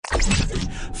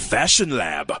Fashion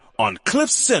Lab on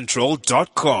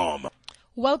cliffcentral.com.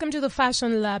 Welcome to the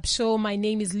Fashion Lab show. My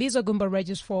name is Lisa Gumba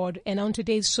Regisford, and on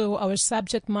today's show, our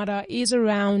subject matter is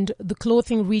around the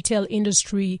clothing retail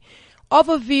industry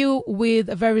overview with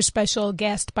a very special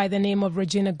guest by the name of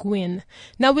Regina Gwynn.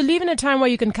 Now, we live in a time where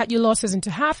you can cut your losses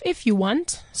into half if you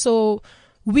want. So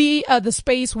we are the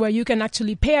space where you can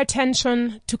actually pay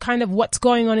attention to kind of what's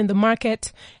going on in the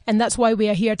market. And that's why we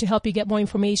are here to help you get more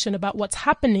information about what's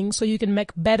happening so you can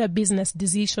make better business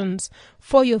decisions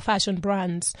for your fashion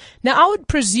brands. Now, I would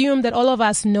presume that all of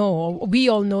us know, we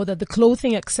all know that the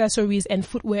clothing, accessories, and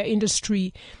footwear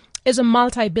industry is a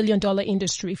multi-billion-dollar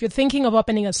industry. If you're thinking of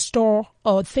opening a store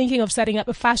or thinking of setting up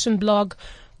a fashion blog,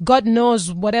 God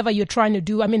knows whatever you're trying to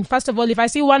do. I mean, first of all, if I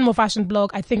see one more fashion blog,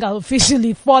 I think I'll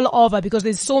officially fall over because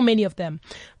there's so many of them.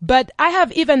 But I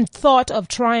have even thought of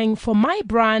trying for my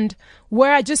brand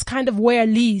where I just kind of wear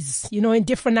Lee's, in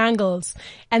different angles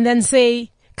and then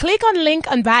say, click on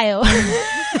link on bio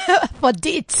for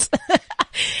deets.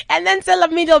 And then sell a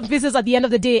million pieces at the end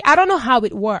of the day. I don't know how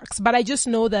it works, but I just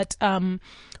know that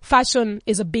fashion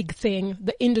is a big thing.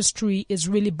 The industry is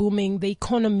really booming. The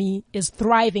economy is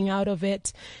thriving out of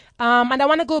it. And I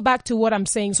want to go back to what I'm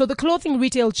saying. So the clothing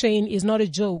retail chain is not a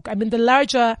joke. I mean, the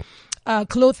larger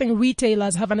clothing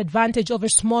retailers have an advantage over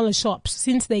smaller shops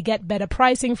since they get better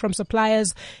pricing from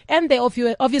suppliers, and they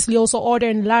obviously also order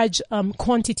in large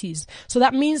quantities. So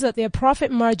that means that their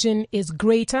profit margin is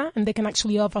greater and they can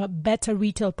actually offer better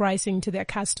retail pricing to their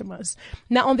customers.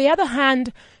 Now, on the other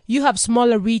hand, you have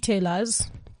smaller retailers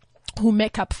who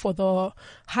make up for the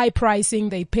high pricing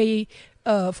they pay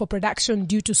for production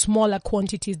due to smaller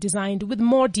quantities designed with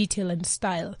more detail and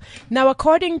style. Now,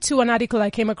 according to an article I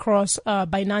came across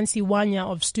by Nancy Wanya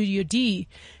of Studio D,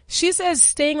 she says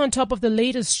staying on top of the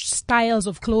latest styles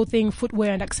of clothing,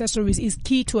 footwear, and accessories is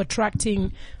key to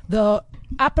attracting the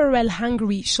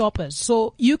apparel-hungry shoppers.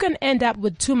 So you can end up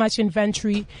with too much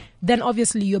inventory, then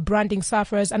obviously your branding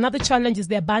suffers. Another challenge is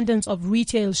the abundance of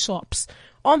retail shops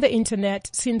on the internet,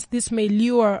 since this may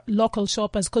lure local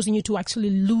shoppers, causing you to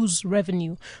actually lose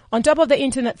revenue. On top of the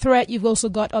internet threat, you've also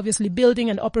got obviously building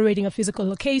and operating a physical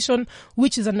location,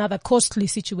 which is another costly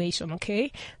situation,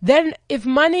 okay? Then if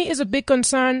money is a big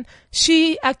concern,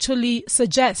 she actually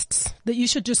suggests that you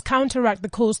should just counteract the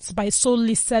costs by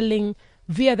solely selling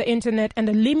via the internet and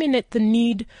eliminate the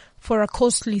need for a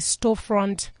costly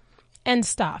storefront and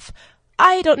staff.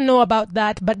 I don't know about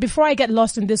that, but before I get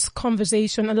lost in this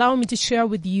conversation, allow me to share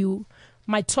with you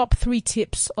my top 3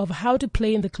 tips of how to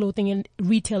play in the clothing and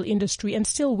retail industry and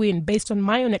still win based on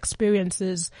my own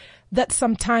experiences that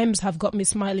sometimes have got me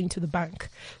smiling to the bank.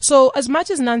 So as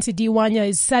much as Nancy D. Wanya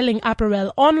is selling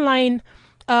apparel online,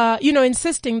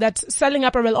 insisting that selling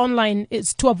apparel online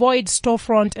is to avoid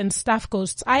storefront and staff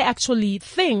costs, I actually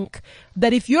think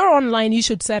that if you're online, you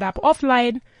should set up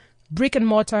offline, brick and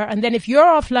mortar, and then if you're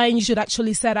offline, you should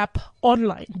actually set up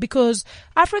online, because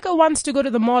Africa wants to go to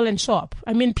the mall and shop.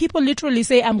 I mean, people literally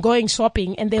say, I'm going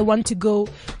shopping, and they want to go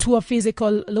to a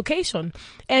physical location.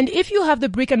 And if you have the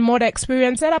brick and mortar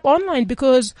experience, set up online,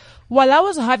 because while I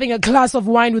was having a glass of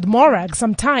wine with Morag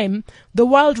sometime, the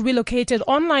world relocated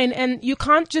online, and you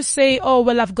can't just say, oh,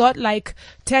 well, I've got like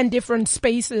 10 different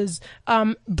spaces,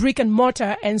 brick and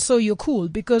mortar, and so you're cool,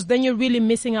 because then you're really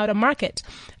missing out a market.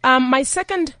 My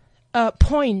second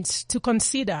point to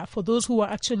consider for those who are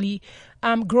actually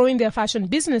growing their fashion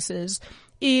businesses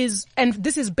is, and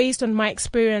this is based on my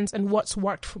experience and what's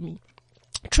worked for me,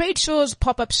 trade shows,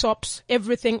 pop-up shops,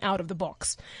 everything out of the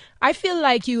box. I feel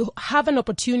like you have an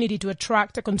opportunity to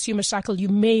attract a consumer circle you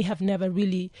may have never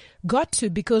really got to,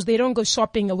 because they don't go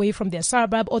shopping away from their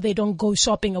suburb, or they don't go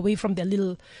shopping away from their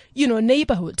little,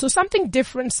 neighborhood. So something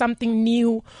different, something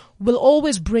new will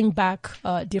always bring back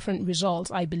different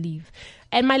results, I believe.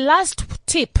 And my last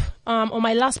tip, or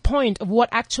my last point of what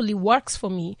actually works for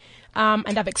me,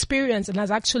 and I've experienced and has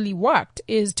actually worked,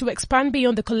 is to expand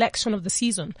beyond the collection of the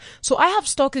season. So I have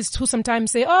stockists who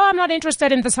sometimes say, oh, I'm not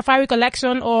interested in the safari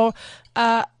collection, or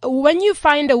when you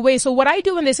find a way. So what I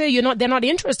do when they say they're not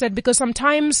interested, because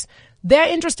sometimes they're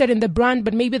interested in the brand,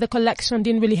 but maybe the collection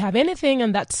didn't really have anything,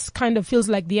 and that's kind of feels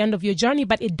like the end of your journey,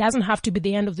 but it doesn't have to be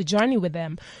the end of the journey with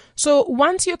them. So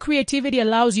once your creativity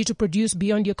allows you to produce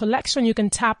beyond your collection, you can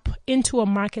tap into a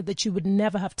market that you would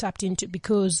never have tapped into,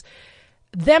 because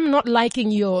them not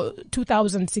liking your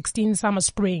 2016 summer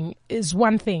spring is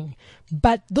one thing,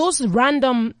 but those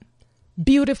random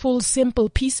beautiful, simple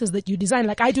pieces that you design.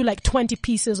 Like I do like 20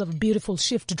 pieces of a beautiful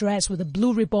shift dress with a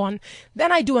blue ribbon.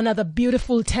 Then I do another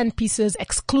beautiful 10 pieces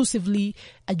exclusively,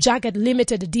 a jacket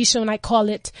limited edition, I call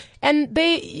it. And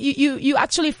you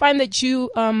actually find that you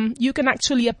can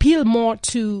actually appeal more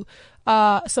to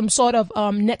some sort of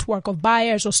network of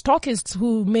buyers or stockists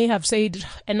who may have said,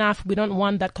 enough, we don't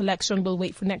want that collection, we'll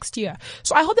wait for next year.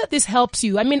 So I hope that this helps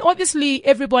you. I mean, obviously,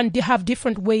 everyone have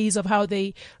different ways of how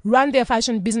they run their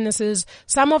fashion businesses.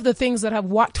 Some of the things that have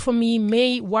worked for me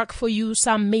may work for you,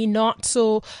 some may not.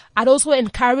 So I'd also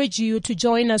encourage you to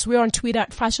join us. We're on Twitter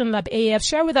at Fashion Lab AF.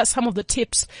 Share with us some of the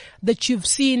tips that you've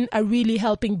seen are really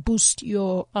helping boost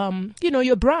your,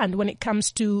 your brand when it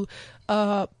comes to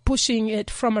pushing it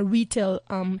from a retail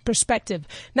perspective.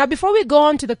 Now, before we go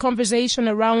on to the conversation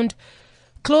around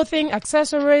clothing,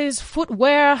 accessories,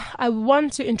 footwear, I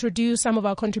want to introduce some of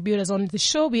our contributors on the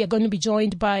show. We are going to be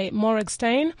joined by Morag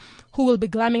Stein, who will be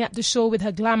glamming up the show with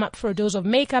her Glam Up for a dose of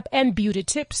makeup and beauty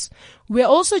tips. We're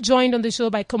also joined on the show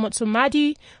by Komotso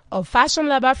Madi of Fashion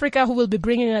Lab Africa, who will be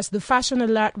bringing us the fashion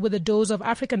alert with a dose of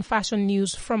African fashion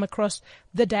news from across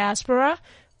the diaspora.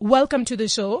 Welcome to the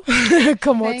show,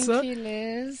 Komotso. Thank you,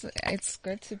 Liz. It's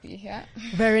good to be here.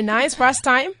 Very nice. First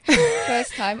time?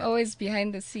 First time, always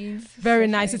behind the scenes. Very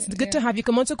nice. It's good to have you.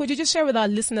 Komotso, could you just share with our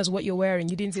listeners what you're wearing?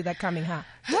 You didn't see that coming, huh?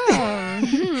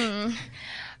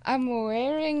 I'm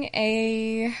wearing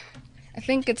I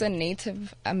think it's a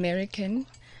Native American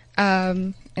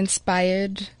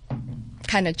inspired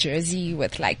kind of jersey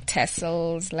with like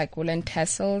tassels, like woolen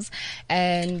tassels,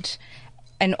 and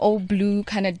an all blue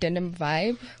kind of denim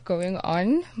vibe going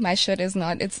on. My shirt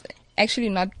it's actually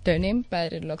not denim,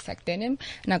 but it looks like denim.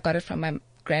 And I got it from my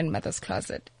grandmother's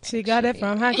closet. She got it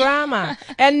from her grandma.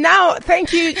 And now,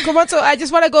 thank you, Komotso. I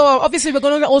just want to go, obviously we're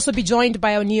going to also be joined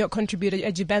by our New York contributor,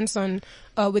 Edgy Benson,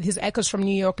 with his echoes from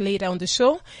New York later on the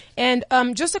show. And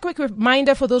just a quick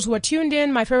reminder for those who are tuned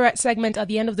in, my favorite segment at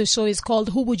the end of the show is called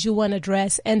Who Would You Want to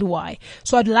Dress and Why?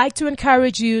 So I'd like to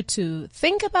encourage you to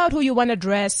think about who you want to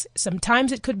dress.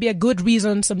 Sometimes it could be a good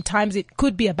reason, sometimes it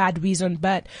could be a bad reason,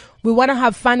 but we want to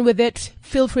have fun with it.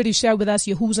 Feel free to share with us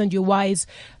your who's and your whys.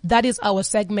 That is our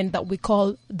segment that we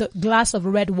call the glass of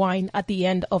red wine at the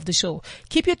end of the show.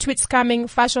 Keep your tweets coming,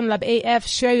 Fashion Lab AF.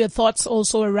 Share your thoughts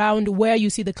also around where you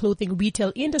see the clothing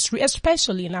retail industry,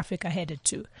 especially in Africa, headed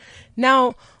to.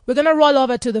 Now, we're going to roll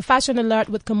over to the Fashion Alert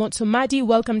with Komotso Madi.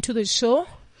 Welcome to the show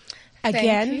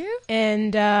again. Thank you.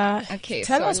 And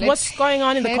tell us what's going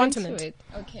on in the continent.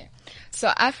 Okay.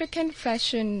 So African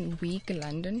Fashion Week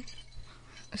London.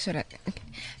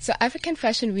 So African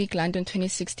Fashion Week London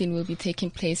 2016 will be taking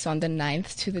place on the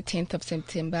 9th to the 10th of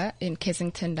September in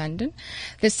Kensington, London.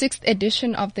 The 6th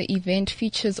edition of the event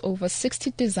features over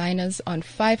 60 designers on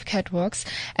 5 catwalks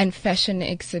and fashion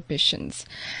exhibitions.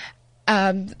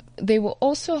 They will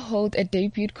also hold a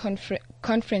debut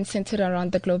conference centered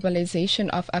around the globalization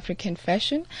of African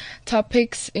fashion,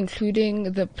 topics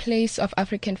including the place of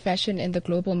African fashion in the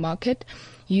global market,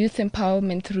 youth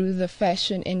empowerment through the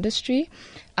fashion industry,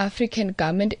 African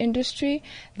garment industry,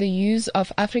 the use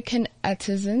of African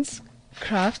artisans'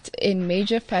 craft in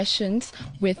major fashions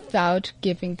without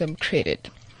giving them credit.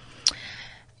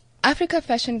 Africa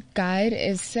Fashion Guide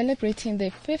is celebrating their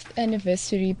 5th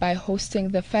anniversary by hosting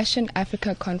the Fashion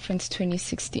Africa Conference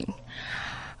 2016.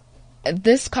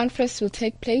 This conference will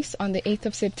take place on the 8th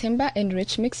of September in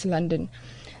Richmond, London.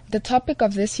 The topic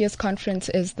of this year's conference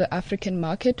is the African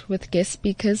market, with guest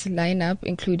speakers line up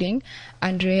including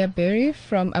Andrea Berry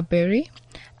from Aberry,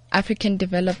 African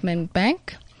Development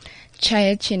Bank,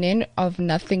 Chaya Chinen of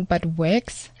Nothing But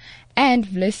Wax, and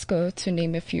Vlesco, to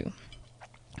name a few.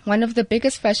 One of the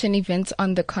biggest fashion events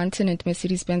on the continent,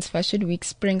 Mercedes-Benz Fashion Week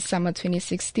Spring-Summer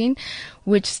 2016,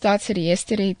 which started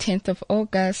yesterday, 10th of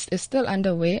August, is still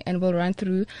underway and will run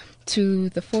through to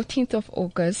the 14th of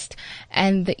August.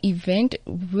 And the event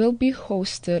will be is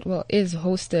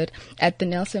hosted at the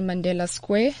Nelson Mandela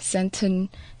Square, Sandton,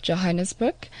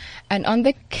 Johannesburg. And on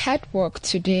the catwalk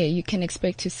today, you can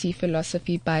expect to see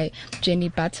Philosophy by Jenny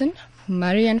Button,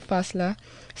 Marianne Fassler,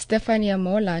 Stefania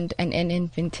Morland, and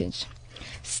NN Vintage.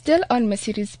 Still on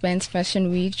Mercedes-Benz Fashion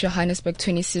Week Johannesburg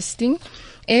 2016,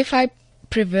 AFI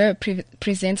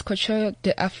presents Couture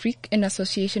d'Afrique in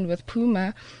association with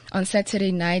Puma on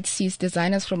Saturday night, sees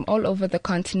designers from all over the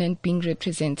continent being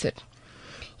represented.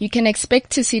 You can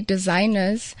expect to see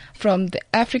designers from the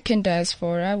African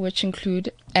diaspora, which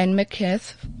include Anne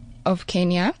McCath of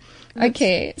Kenya.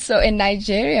 Okay, so in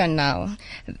Nigeria now,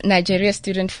 Nigeria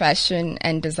Student Fashion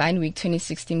and Design Week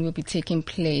 2016 will be taking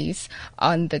place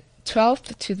on the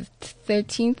 12th to the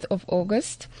 13th of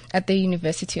August at the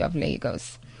University of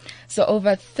Lagos. So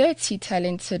over 30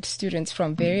 talented students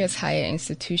from various higher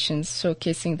institutions will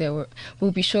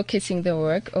be showcasing their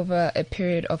work over a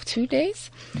period of 2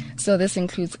 days. So this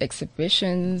includes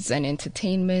exhibitions and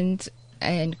entertainment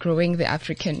and growing the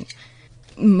African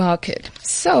market.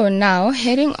 So now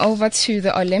heading over to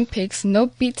the Olympics,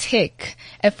 Nobi Tech,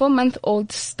 a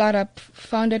 4-month-old startup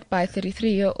founded by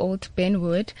 33-year-old Ben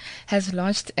Wood, has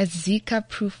launched a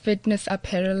Zika-proof fitness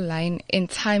apparel line in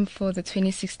time for the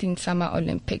 2016 Summer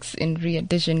Olympics in Rio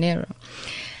de Janeiro.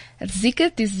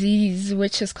 Zika disease,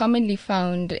 which is commonly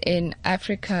found in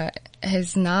Africa,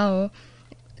 has now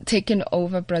taken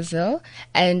over Brazil,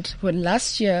 and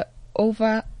last year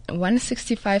over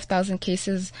 165,000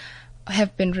 cases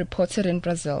have been reported in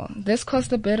Brazil. This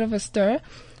caused a bit of a stir,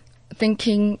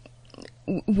 thinking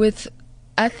with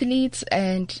athletes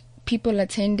and people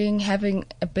attending having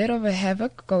a bit of a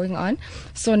havoc going on.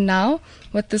 So now,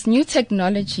 with this new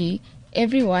technology,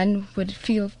 everyone would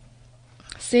feel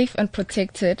safe and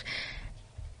protected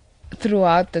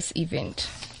throughout this event.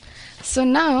 So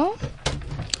now,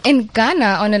 in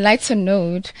Ghana, on a lighter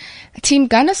note, Team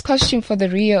Ghana's costume for the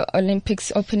Rio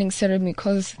Olympics opening ceremony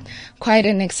caused quite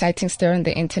an exciting stir on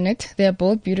the internet. Their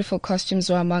bold, beautiful costumes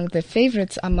were among the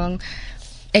favorites among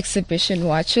exhibition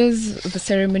watchers, the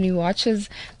ceremony watchers.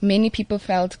 Many people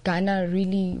felt Ghana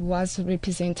really was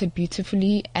represented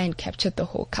beautifully and captured the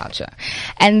whole culture.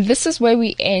 And this is where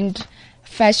we end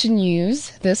fashion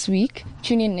news this week.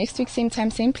 Tune in next week, same time,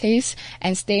 same place,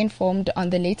 and stay informed on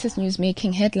the latest news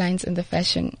making headlines in the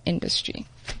fashion industry.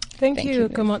 Thank you,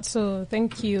 Komotso.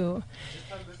 Thank you.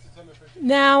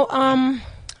 Now,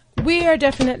 we are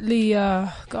definitely,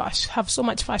 have so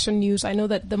much fashion news. I know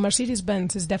that the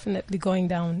Mercedes-Benz is definitely going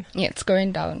down. Yeah, it's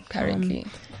going down currently.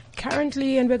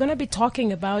 And we're going to be talking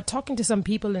to some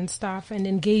people and staff and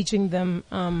engaging them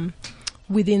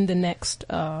within the next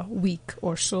week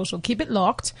or so. So keep it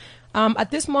locked. At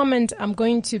this moment, I'm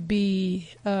going to be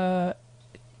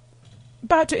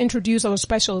about to introduce our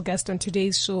special guest on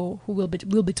today's show, who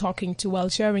we'll be talking to while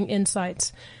sharing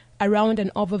insights around an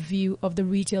overview of the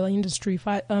retail industry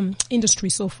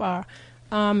so far.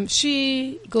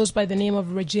 She goes by the name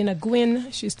of Regina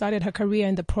Gwynn. She started her career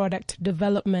in the product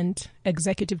development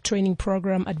executive training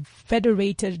program at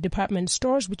Federated Department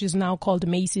Stores, which is now called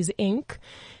Macy's Inc.,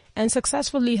 and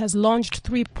successfully has launched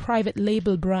 3 private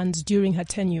label brands during her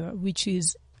tenure, which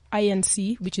is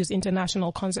INC, which is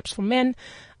International Concepts for Men,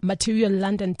 Material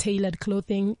London Tailored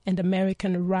Clothing, and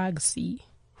American Rag C,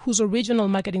 whose original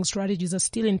marketing strategies are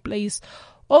still in place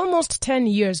almost 10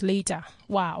 years later.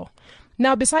 Wow.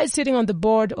 Now, besides sitting on the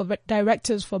board of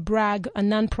directors for Bragg, a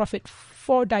nonprofit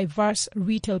for diverse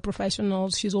retail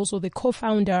professionals, she's also the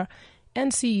co-founder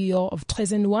and CEO of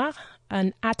Très Noir,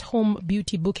 an at-home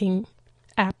beauty booking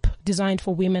app designed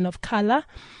for women of color.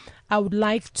 I would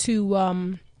like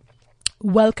to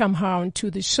welcome her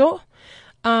onto the show.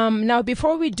 Now,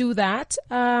 before we do that,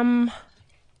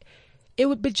 it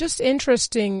would be just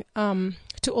interesting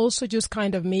to also just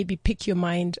kind of maybe pick your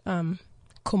mind,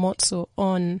 Komotso,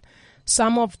 on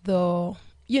some of the,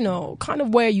 kind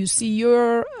of where you see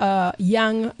your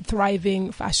young,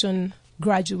 thriving fashion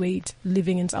graduate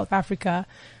living in South Africa.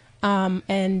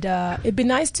 And it'd be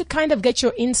nice to kind of get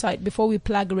your insight before we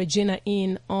plug Regina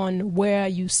in on where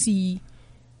you see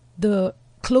the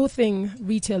clothing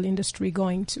retail industry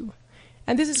going to.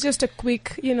 And this is just a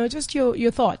quick, just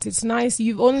your thoughts. It's nice.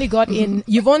 You've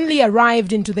only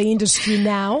arrived into the industry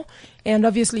now, and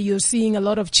obviously you're seeing a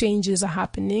lot of changes are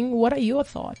happening. What are your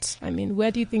thoughts? I mean,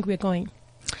 where do you think we're going?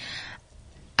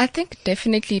 I think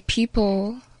definitely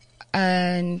people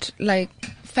and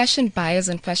fashion buyers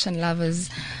and fashion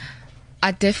lovers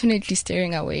are definitely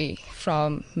steering away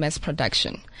from mass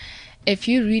production. If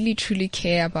you really truly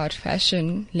care about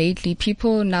fashion lately,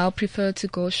 people now prefer to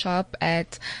go shop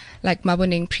at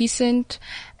Maboneng Precinct,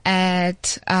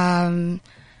 at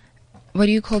what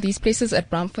do you call these places, at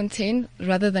Braamfontein,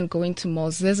 rather than going to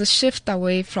malls. There's a shift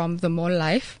away from the mall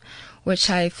life, which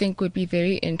I think would be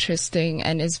very interesting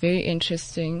and is very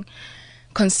interesting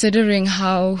considering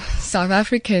how South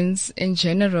Africans in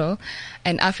general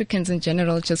and Africans in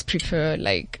general just prefer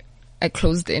a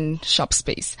closed-in shop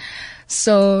space.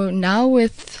 So now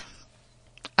with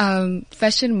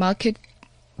fashion market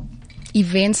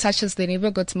events such as the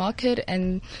Neighborhoods Market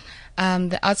and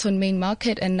the Arts on Main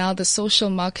Market and now the Social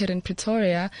Market in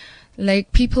Pretoria,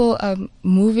 people are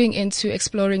moving into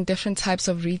exploring different types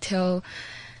of retail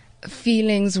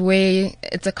feelings where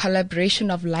it's a collaboration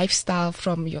of lifestyle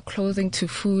from your clothing to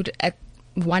food at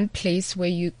one place where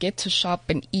you get to shop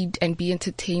and eat and be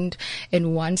entertained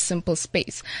in one simple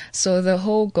space. So the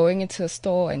whole going into a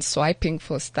store and swiping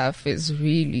for stuff is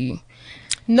really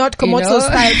not Komotso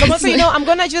style. Komotso, I'm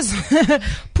going to just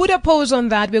put a pause on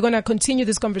that. We're going to continue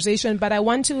this conversation, but I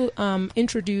want to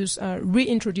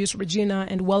reintroduce Regina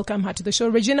and welcome her to the show.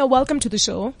 Regina, welcome to the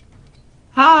show.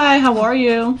 Hi, how are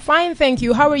you? Fine, thank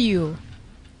you. How are you?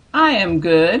 I am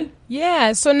good.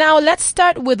 Yeah, so now let's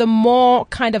start with a more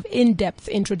kind of in-depth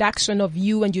introduction of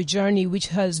you and your journey, which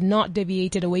has not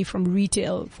deviated away from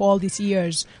retail for all these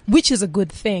years, which is a good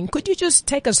thing. Could you just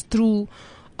take us through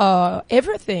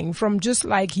everything from just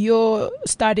like you're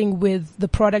starting with the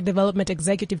product development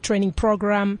executive training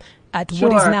program at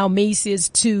what is now Macy's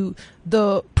to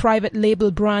the private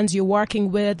label brands you're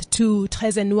working with to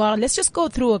Très et Noir? Let's just go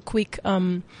through a quick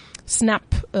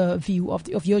snap view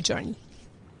of your journey.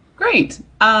 Great.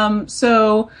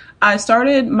 So I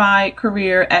started my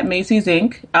career at Macy's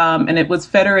Inc., and it was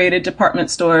Federated Department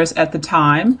Stores at the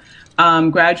time.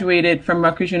 Graduated from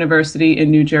Rutgers University in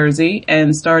New Jersey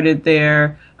and started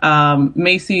their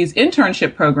Macy's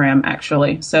internship program,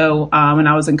 actually. So when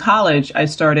I was in college, I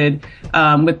started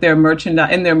with their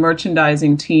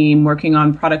merchandising team, working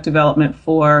on product development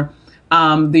for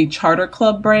the Charter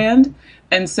Club brand.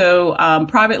 And so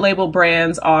private label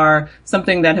brands are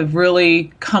something that have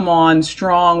really come on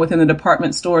strong within the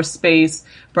department store space,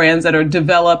 brands that are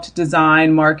developed,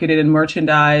 designed, marketed, and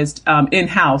merchandised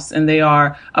in-house. And they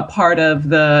are a part of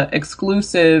the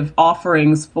exclusive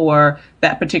offerings for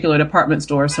that particular department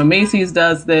store. So Macy's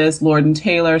does this, Lord &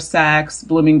 Taylor, Saks,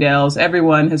 Bloomingdale's,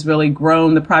 everyone has really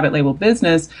grown the private label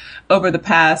business over the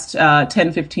past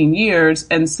 10, 15 years.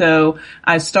 And so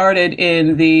I started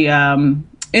in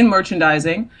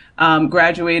merchandising,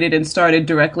 graduated and started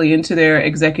directly into their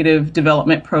executive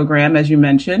development program, as you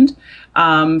mentioned.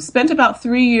 Spent about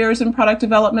 3 years in product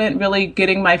development, really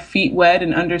getting my feet wet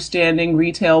and understanding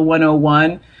Retail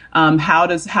 101.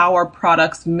 How are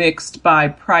products mixed by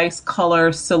price,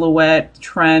 color, silhouette,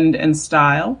 trend, and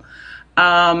style?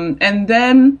 And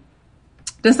then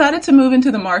decided to move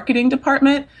into the marketing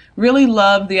department. Really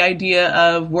loved the idea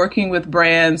of working with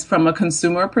brands from a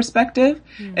consumer perspective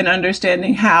and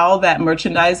understanding how that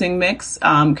merchandising mix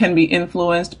can be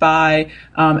influenced by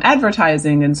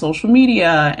advertising and social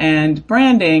media and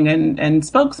branding and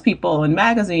spokespeople and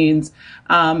magazines.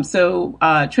 So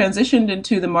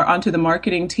transitioned onto the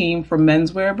marketing team for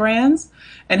menswear brands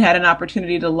and had an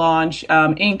opportunity to launch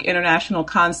Inc. International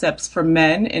Concepts for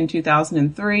Men in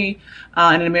 2003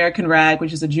 and American Rag,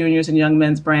 which is a juniors and young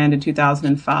men's brand, in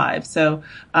 2005. So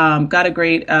got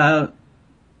a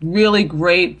really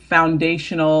great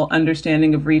foundational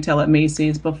understanding of retail at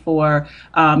Macy's before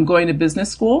going to business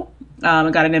school.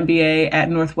 I got an MBA at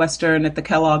Northwestern at the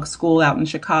Kellogg School out in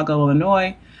Chicago,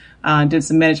 Illinois. Did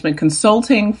some management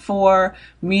consulting for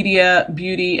media,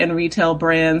 beauty, and retail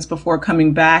brands before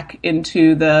coming back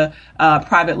into the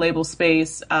private label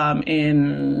space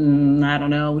in,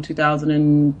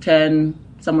 2010,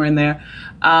 somewhere in there.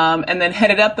 And then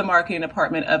headed up the marketing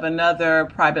department of another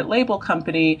private label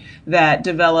company that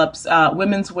develops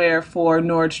women's wear for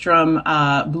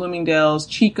Nordstrom, Bloomingdale's,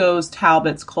 Chico's,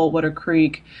 Talbot's, Coldwater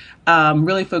Creek,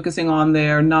 really focusing on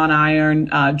their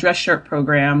non-iron dress shirt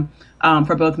program.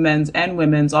 For both men's and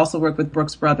women's, also worked with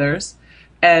Brooks Brothers.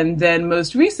 And then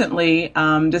most recently,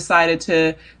 decided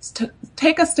to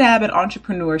take a stab at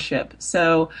entrepreneurship.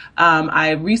 So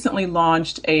I recently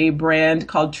launched a brand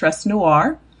called Tres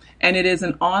Noir, and it is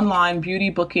an online beauty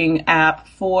booking app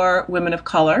for women of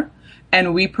color.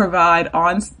 And we provide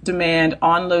on-demand,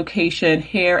 on-location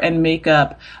hair and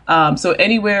makeup. So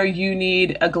anywhere you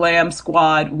need a glam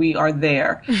squad, we are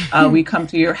there. We come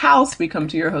to your house, we come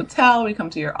to your hotel, we come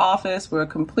to your office. We're a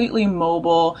completely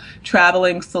mobile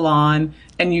traveling salon,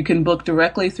 and you can book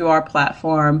directly through our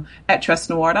platform at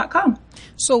tresnoir.com.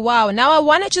 So, wow. Now I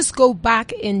want to just go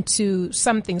back into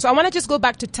something. So I want to just go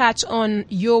back to touch on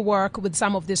your work with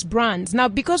some of these brands. Now,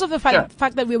 because of the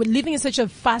fact that we were living in such a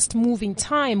fast moving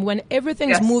time when everything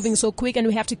is moving so quick and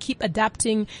we have to keep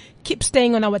adapting, keep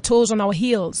staying on our toes, on our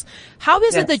heels. How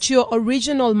is it that your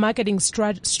original marketing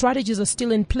strategies are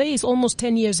still in place almost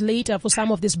 10 years later for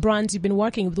some of these brands you've been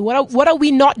working with? What are we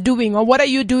not doing, or what are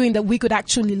you doing that we could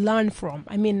actually learn from?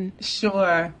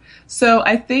 Sure. So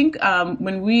I think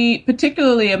when we,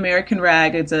 particularly American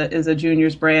Rag is a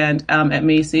juniors brand at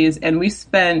Macy's, and we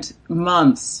spent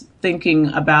months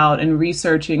thinking about and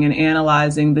researching and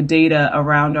analyzing the data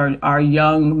around our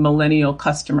young millennial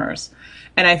customers.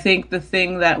 And I think the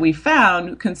thing that we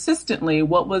found consistently,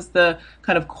 what was the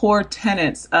kind of core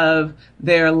tenets of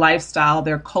their lifestyle,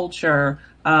 their culture,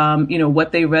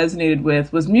 what they resonated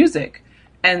with was music.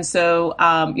 And so,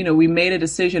 we made a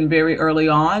decision very early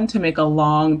on to make a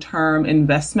long-term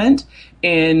investment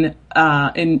in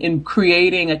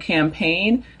creating a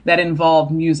campaign that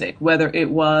involved music, whether it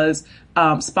was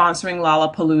sponsoring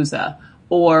Lollapalooza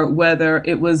or whether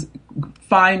it was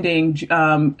finding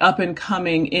up and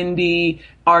coming indie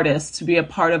artists to be a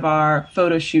part of our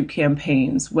photo shoot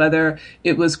campaigns, whether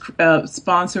it was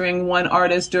sponsoring one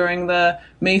artist during the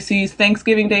Macy's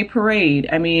Thanksgiving Day Parade.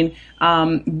 I mean,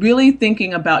 really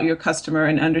thinking about your customer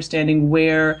and understanding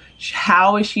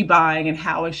how is she buying and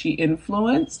how is she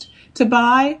influenced to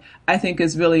buy, I think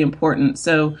is really important.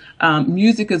 So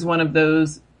music is one of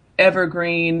those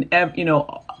evergreen,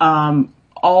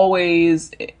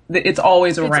 always, it's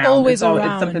always around. It's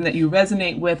something that you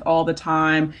resonate with all the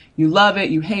time. You love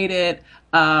it, you hate it,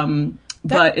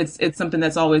 but it's something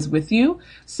that's always with you.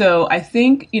 So I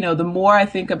think, the more I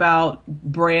think about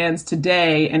brands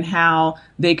today and how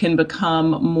they can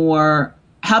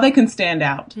how they can stand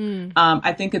out,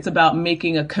 I think it's about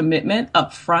making a commitment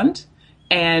up front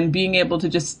and being able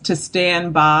to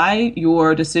stand by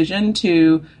your decision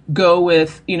to go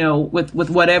with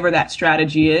whatever that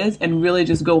strategy is and really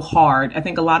just go hard. I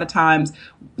think a lot of times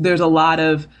there's a lot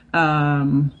of,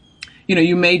 you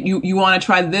want to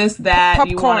try this, that, popcorn.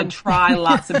 You want to try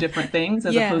lots of different things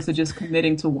as opposed to just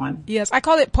committing to one. Yes, I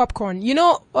call it popcorn.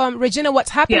 Regina,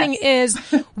 what's happening is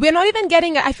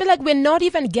I feel like we're not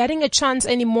even getting a chance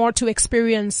anymore to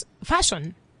experience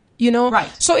fashion. Right.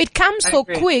 So it comes so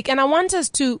quick, and I want us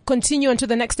to continue on to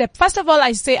the next step. First of all,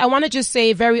 I want to just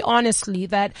say very honestly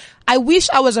that I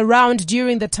wish I was around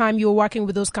during the time you were working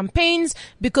with those campaigns,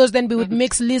 because then we would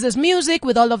mix Liza's music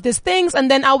with all of these things,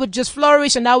 and then I would just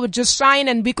flourish and I would just shine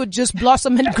and we could just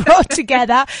blossom and grow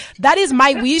together. That is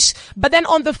my wish. But then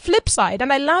on the flip side,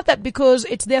 and I love that because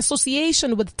it's the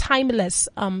association with timeless,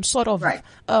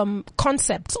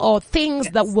 concepts or things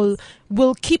that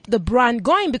will keep the brand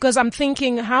going, because I'm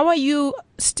thinking, how are you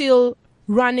still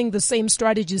running the same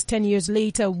strategies 10 years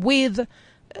later with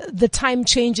the time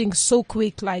changing so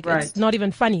quick, it's not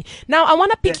even funny. Now, I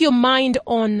want to pick your mind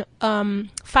on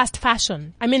fast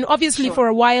fashion. I mean, obviously for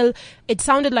a while, it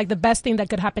sounded like the best thing that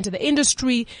could happen to the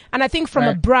industry. And I think from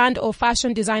a brand or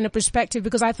fashion designer perspective,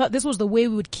 because I thought this was the way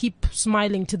we would keep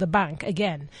smiling to the bank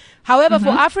again. However,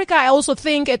 for Africa, I also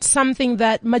think it's something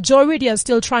that majority are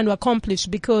still trying to accomplish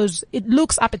because it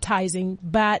looks appetizing,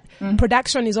 but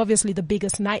production is obviously the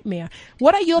biggest nightmare.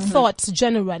 What are your thoughts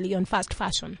generally on fast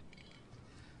fashion?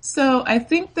 So I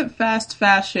think that fast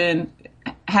fashion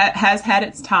has had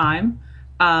its time.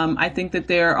 I think that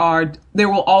there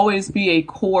will always be a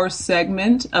core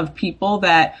segment of people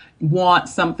that want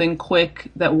something quick,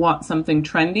 that want something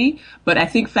trendy. But I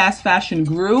think fast fashion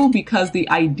grew because the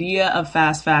idea of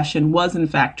fast fashion was in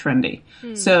fact trendy.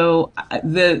 So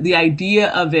the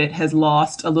idea of it has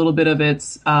lost a little bit of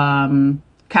its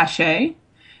cachet.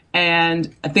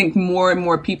 And I think more and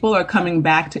more people are coming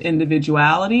back to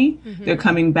individuality. They're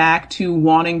coming back to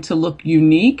wanting to look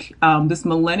unique. This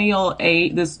millennial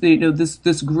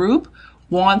this group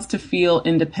wants to feel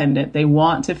independent. They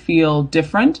want to feel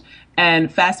different.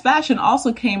 And fast fashion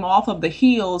also came off of the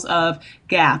heels of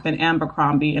Gap and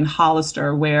Abercrombie and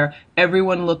Hollister, where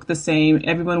everyone looked the same.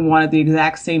 Everyone wanted the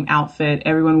exact same outfit.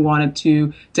 Everyone wanted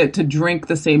to drink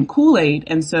the same Kool-Aid.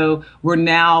 And so we're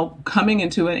now coming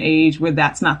into an age where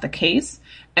that's not the case.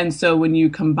 And so when you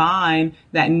combine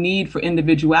that need for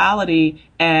individuality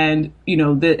and,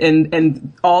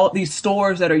 and all these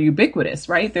stores that are ubiquitous,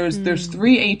 right? There's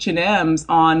 3 H&Ms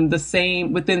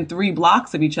within 3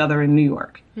 blocks of each other in New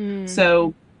York.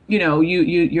 So,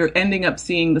 you're ending up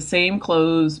seeing the same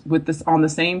clothes on the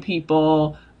same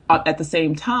people at the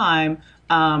same time.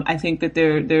 I think that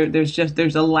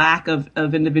there's a lack of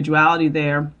individuality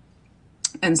there.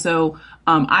 And so,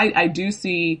 I do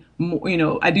see that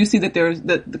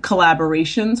the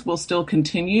collaborations will still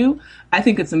continue. I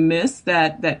think it's a miss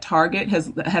that Target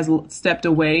has stepped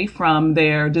away from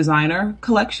their designer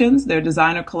collections, their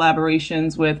designer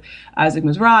collaborations with Isaac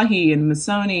Mizrahi and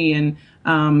Missoni and,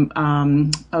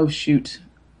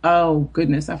 oh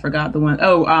goodness, I forgot the one.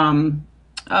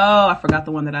 I forgot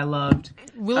the one that I loved.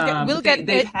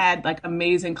 They've had like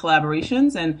amazing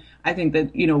collaborations, and I think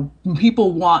that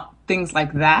people want things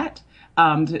like that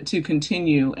to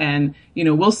continue, and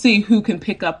we'll see who can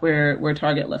pick up where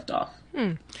Target left off.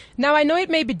 Now, I know it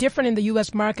may be different in the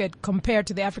U.S. market compared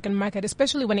to the African market,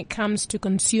 especially when it comes to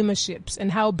consumerships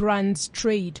and how brands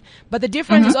trade. But the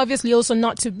difference is obviously also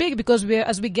not too big, because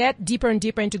as we get deeper and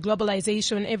deeper into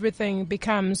globalization, everything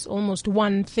becomes almost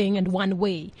one thing and one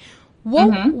way.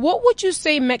 What would you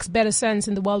say makes better sense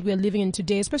in the world we are living in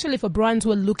today, especially for brands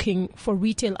who are looking for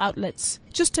retail outlets,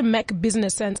 just to make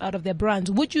business sense out of their brands?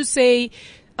 Would you say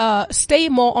stay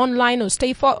more online, or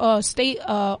stay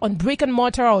on brick and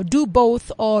mortar, or do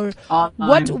both, or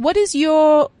what is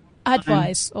your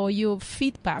advice or your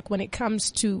feedback when it comes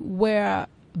to where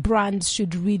brands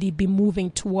should really be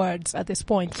moving towards at this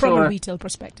point from a retail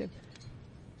perspective?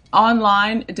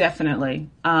 Online, definitely.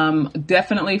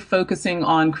 Definitely focusing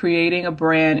on creating a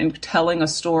brand and telling a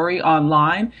story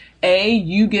online.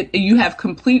 You have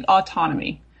complete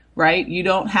autonomy, right? You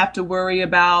don't have to worry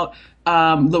about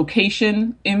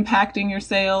location impacting your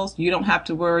sales. You don't have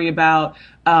to worry about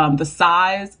the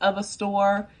size of a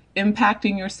store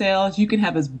impacting your sales. You can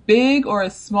have as big or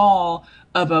as small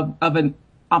of an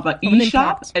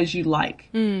e-shop as you like.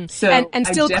 So and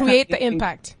still create the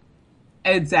impact.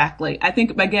 Exactly. I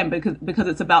think, again, because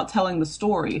it's about telling the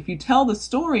story. If you tell the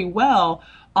story well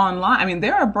online, I mean,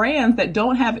 there are brands that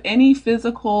don't have any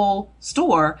physical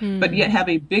store, but yet have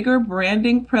a bigger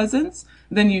branding presence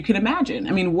than you can imagine.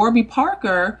 I mean, Warby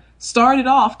Parker started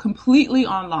off completely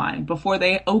online before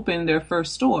they opened their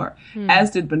first store,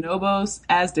 as did Bonobos,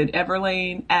 as did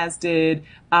Everlane, as did,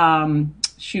 oh,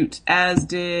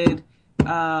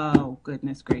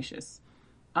 goodness gracious.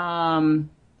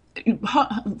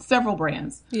 Several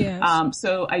brands. Yes.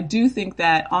 So I do think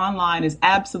that online is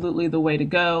absolutely the way to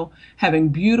go. Having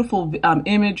beautiful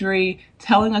imagery,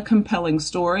 telling a compelling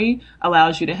story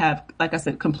allows you to have, like I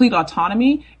said, complete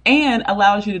autonomy, and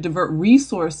allows you to divert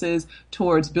resources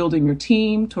towards building your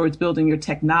team, towards building your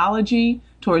technology,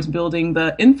 towards building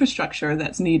the infrastructure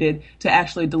that's needed to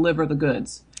actually deliver the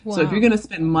goods. Wow. So if you're going to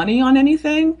spend money on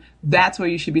anything, that's where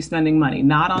you should be spending money.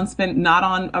 Not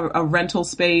on a rental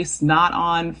space, not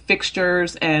on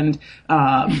fixtures and,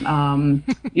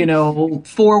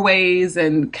 four ways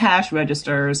and cash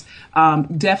registers.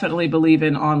 Definitely believe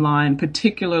in online,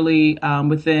 particularly,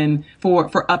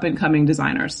 for up and coming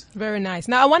designers. Very nice.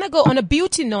 Now I want to go on a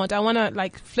beauty note. I want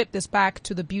to flip this back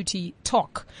to the beauty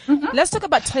talk. Let's talk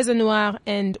about Trésor Noir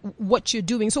and what you're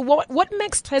doing. So what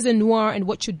makes Trésor Noir and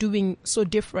what you're doing so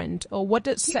different, or what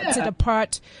sets it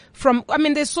apart from, I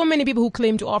mean, there's so many people who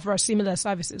claim to offer similar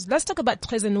services. Let's talk about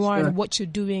Trésor Noir and what you're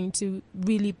doing to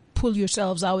really pull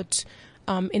yourselves out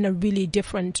in a really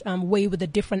different way, with a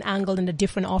different angle and a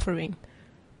different offering.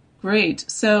 Great.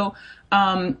 So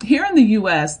here in the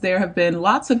U.S., there have been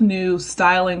lots of new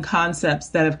styling concepts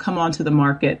that have come onto the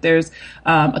market. There's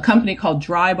a company called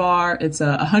Drybar. It's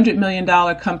a $100 million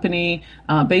company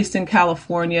based in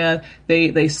California.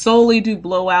 They solely do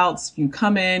blowouts. You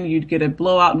come in, you get a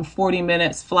blowout in 40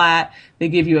 minutes flat. They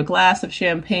give you a glass of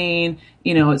champagne.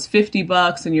 It's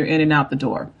 $50 and you're in and out the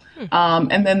door.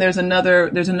 And then there's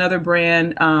another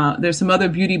brand. There's some other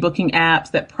beauty booking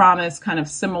apps that promise kind of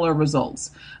similar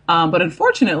results. But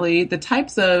unfortunately, the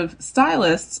types of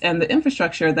stylists and the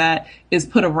infrastructure that is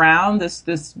put around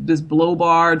this blow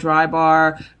bar, dry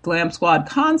bar, glam squad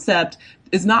concept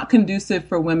is not conducive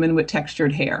for women with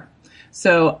textured hair.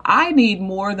 So I need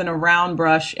more than a round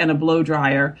brush and a blow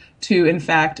dryer to, in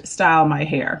fact, style my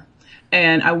hair.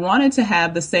 And I wanted to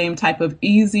have the same type of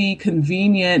easy,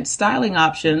 convenient styling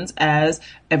options as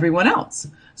everyone else.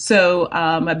 So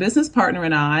my business partner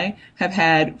and I have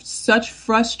had such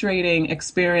frustrating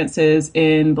experiences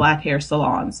in black hair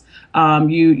salons.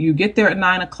 You get there at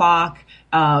 9:00.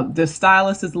 The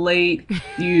stylist is late.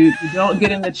 You don't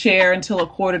get in the chair until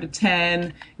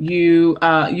 9:45. You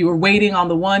are waiting on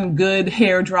the one good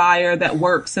hair dryer that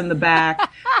works in the back.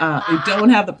 You don't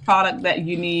have the product that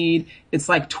you need. It's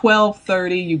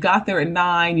 12:30. You got there at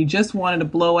 9. You just wanted to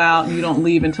blow out, and you don't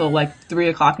leave until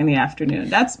 3:00 in the afternoon.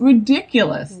 That's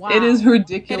ridiculous. Wow. It is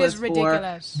ridiculous. It is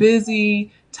ridiculous. For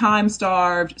busy,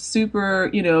 time-starved, super,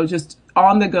 just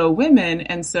on-the-go women.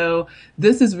 And so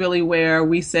this is really where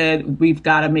we said we've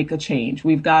got to make a change.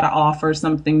 We've got to offer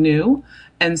something new.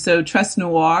 And so Trésor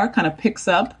Noir kind of picks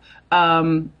up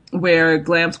where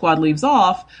Glam Squad leaves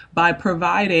off by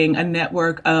providing a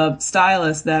network of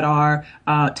stylists that are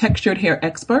textured hair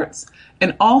experts,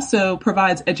 and also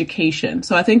provides education.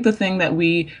 So I think the thing that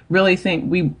we really think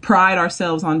we pride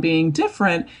ourselves on being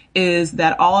different is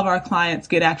that all of our clients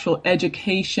get actual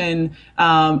education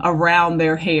around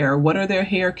their hair. What are their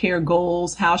hair care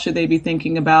goals? How should they be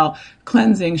thinking about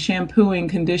cleansing, shampooing,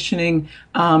 conditioning,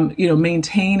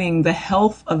 maintaining the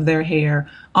health of their hair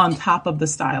on top of the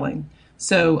styling?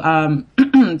 So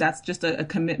that's just a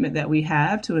commitment that we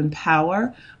have to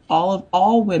empower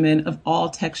all women of all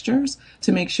textures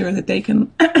to make sure that they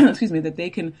can, that they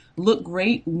can look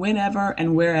great whenever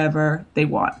and wherever they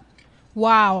want.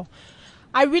 Wow.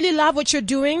 I really love what you're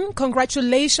doing.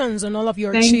 Congratulations on all of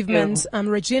your achievements,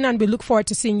 Regina, and we look forward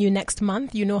to seeing you next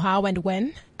month. You know how and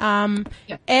when. And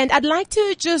I'd like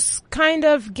to just kind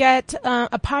of get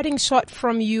a parting shot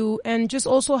from you, and just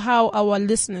also how our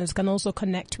listeners can also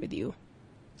connect with you.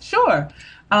 Sure.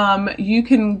 You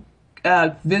can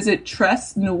visit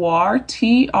Trésor Noir,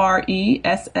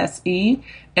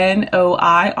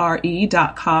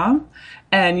 TRESSENOIRE.com.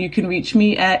 And you can reach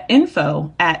me at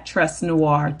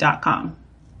info@tressnoir.com.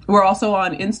 We're also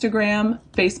on Instagram,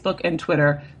 Facebook, and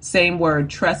Twitter. Same word,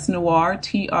 Tresse Noir,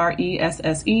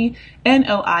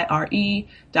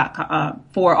 TRESSENOIRE.com.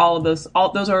 For all of those,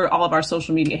 those are all of our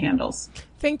social media handles.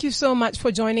 Thank you so much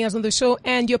for joining us on the show.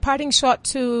 And your parting shot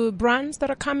to brands that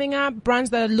are coming up,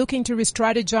 brands that are looking to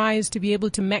re-strategize to be able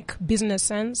to make business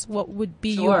sense. What would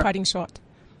be your parting shot?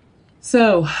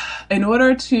 So, in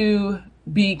order to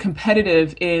be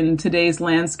competitive in today's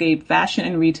landscape, fashion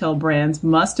and retail brands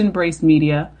must embrace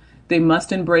media. They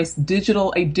must embrace a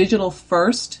digital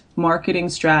first marketing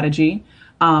strategy,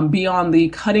 be on the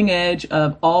cutting edge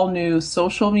of all new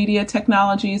social media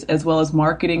technologies, as well as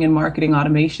marketing and marketing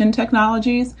automation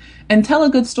technologies, and tell a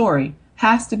good story.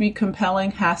 Has to be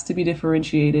compelling, has to be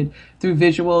differentiated through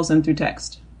visuals and through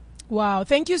text. Wow.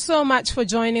 Thank you so much for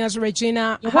joining us,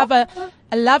 Regina. Have a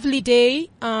lovely day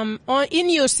in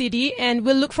your city, and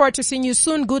we'll look forward to seeing you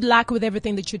soon. Good luck with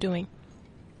everything that you're doing.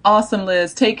 Awesome,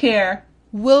 Liz. Take care.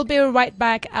 We'll be right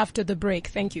back after the break.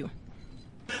 Thank you.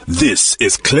 This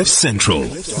is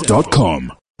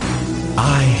CliffCentral.com.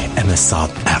 I am a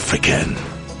South African.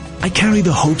 I carry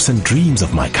the hopes and dreams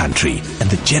of my country and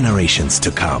the generations to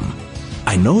come.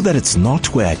 I know that it's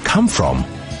not where I come from,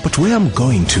 but where I'm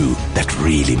going to that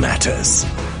really matters.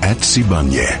 At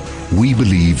Sibanye, we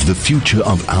believe the future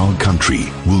of our country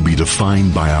will be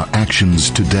defined by our actions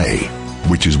today,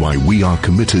 which is why we are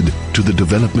committed to the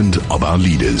development of our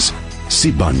leaders.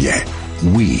 Sibanye,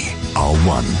 we are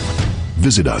one.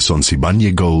 Visit us on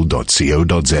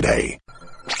sibanyegold.co.za.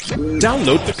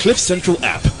 Download the Cliff Central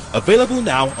app, available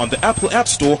now on the Apple App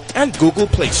Store and Google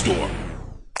Play Store.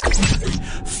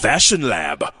 Fashion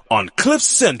Lab on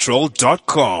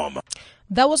CliffCentral.com.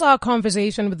 That was our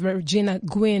conversation with Regina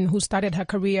Gwynn, who started her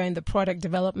career in the Product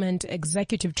Development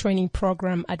Executive Training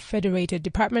Program at Federated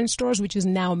Department Stores, which is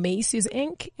now Macy's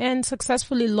Inc., and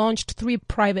successfully launched 3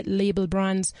 private label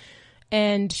brands.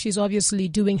 And she's obviously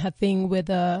doing her thing with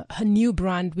her new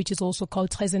brand, which is also called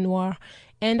Tresse Noir.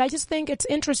 And I just think it's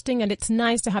interesting and it's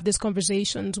nice to have these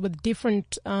conversations with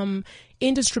different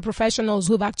industry professionals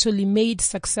who've actually made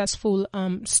successful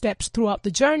steps throughout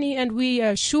the journey. And we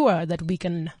are sure that we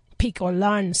can pick or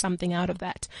learn something out of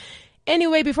that.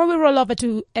 Anyway, before we roll over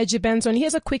to Edgy Benson,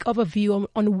 here's a quick overview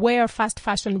on where fast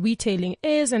fashion retailing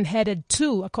is and headed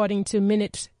to, according to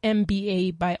Minute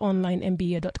MBA by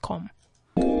OnlineMBA.com.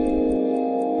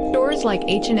 Stores like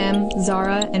H&M,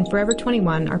 Zara, and Forever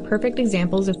 21 are perfect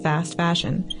examples of fast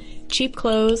fashion. Cheap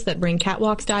clothes that bring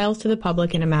catwalk styles to the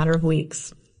public in a matter of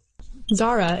weeks.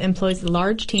 Zara employs a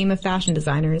large team of fashion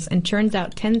designers and churns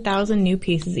out 10,000 new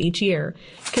pieces each year,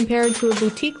 compared to a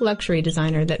boutique luxury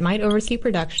designer that might oversee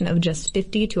production of just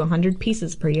 50 to 100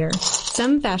 pieces per year.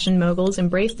 Some fashion moguls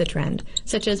embrace the trend,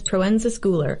 such as Proenza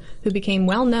Schouler, who became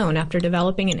well known after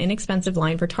developing an inexpensive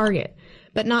line for Target.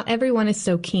 But not everyone is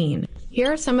so keen.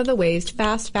 Here are some of the ways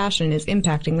fast fashion is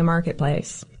impacting the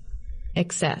marketplace.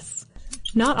 Excess.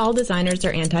 Not all designers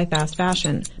are anti-fast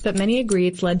fashion, but many agree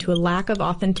it's led to a lack of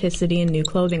authenticity in new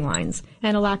clothing lines,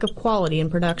 and a lack of quality in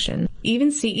production. Even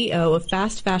CEO of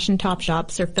fast fashion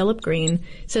Topshop, Sir Philip Green,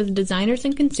 says designers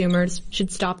and consumers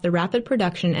should stop the rapid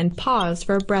production and pause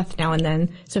for a breath now and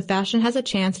then, so fashion has a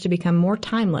chance to become more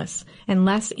timeless, and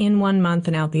less in one month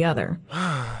and out the other.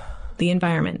 The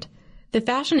environment. The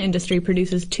fashion industry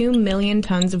produces 2 million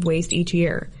tons of waste each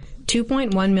year,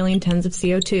 2.1 million tons of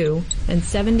CO2, and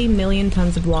 70 million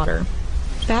tons of water.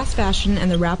 Fast fashion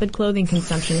and the rapid clothing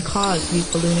consumption cause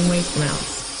these ballooning waste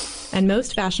amounts. And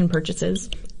most fashion purchases,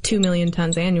 2 million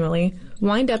tons annually,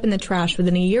 wind up in the trash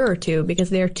within a year or two because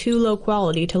they are too low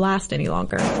quality to last any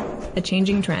longer. A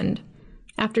changing trend.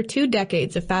 After 2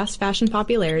 decades of fast fashion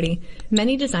popularity,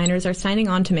 many designers are signing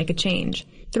on to make a change.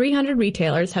 300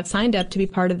 retailers have signed up to be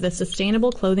part of the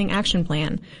Sustainable Clothing Action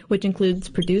Plan, which includes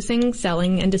producing,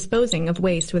 selling, and disposing of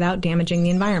waste without damaging the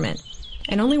environment,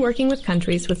 and only working with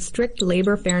countries with strict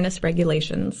labor fairness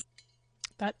regulations.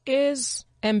 That is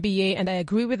MBA, and I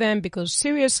agree with them because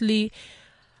seriously,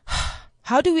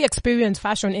 how do we experience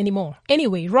fashion anymore?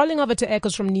 Anyway, rolling over to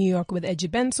Echoes from New York with Edgy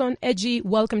Benson. Edgy,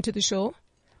 welcome to the show.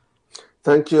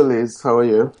 Thank you, Liz. How are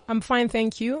you? I'm fine,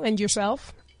 thank you. And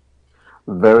yourself?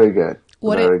 Very good.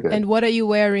 Very good. And what are you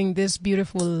wearing this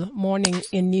beautiful morning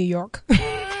in New York?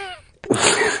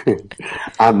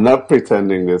 I'm not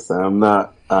pretending this. I'm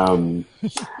not being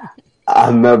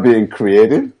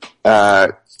creative.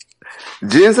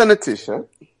 Jeans and a t-shirt.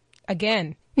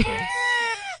 Again.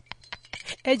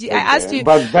 Edgy, I asked you.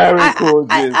 But very cool.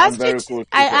 I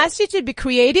asked you to be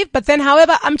creative, but then,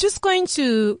 however, I'm just going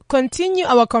to continue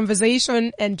our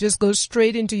conversation and just go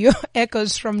straight into your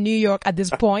echoes from New York at this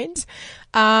point.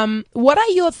 What are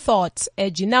your thoughts,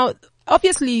 Edgy? Now,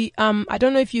 obviously, I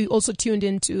don't know if you also tuned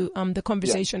into the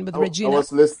conversation with Regina. I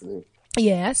was listening.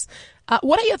 Yes.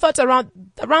 What are your thoughts around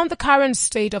the current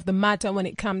state of the matter when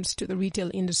it comes to the retail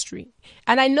industry?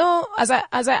 And I know as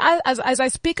I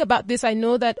speak about this, I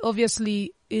know that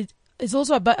obviously it is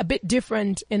also a bit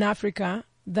different in Africa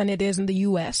than it is in the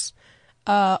US.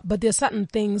 But there are certain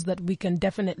things that we can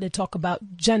definitely talk about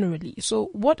generally. So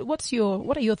what are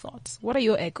your thoughts? What are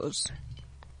your echoes?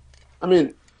 I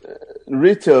mean,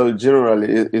 retail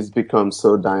generally is become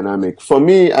so dynamic. For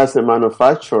me as a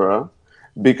manufacturer,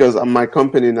 because my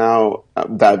company now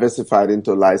diversified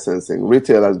into licensing,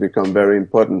 retail has become very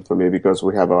important for me because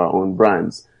we have our own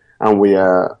brands and we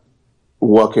are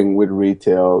working with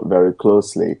retail very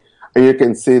closely. And you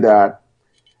can see that,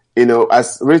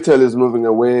 as retail is moving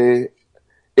away,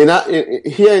 here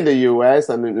in the US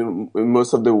and in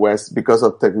most of the West, because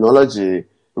of technology,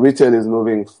 retail is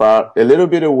moving a little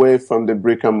bit away from the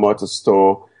brick and mortar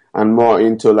store and more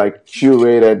into like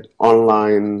curated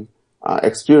online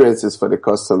experiences for the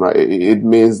customer. It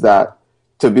means that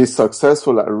to be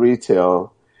successful at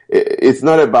retail, it's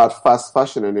not about fast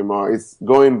fashion anymore. It's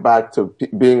going back to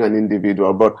being an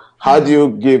individual. But how do you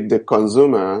give the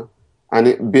consumer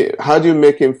how do you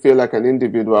make him feel like an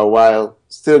individual while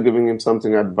still giving him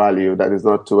something at value that is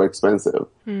not too expensive?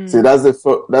 See, that's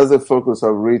the focus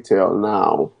of retail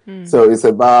now. So it's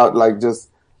about like just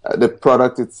the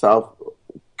product itself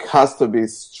has to be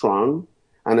strong.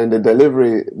 And then the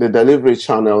delivery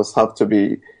channels have to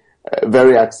be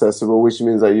very accessible, which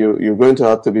means that you're going to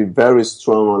have to be very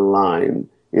strong online.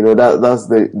 That's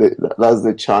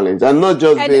the challenge, and not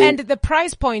just and the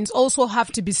price points also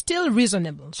have to be still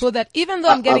reasonable, so that even though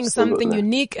I'm getting something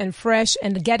unique and fresh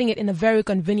and getting it in a very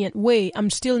convenient way, I'm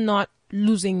still not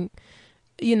losing,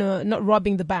 not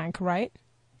robbing the bank, right?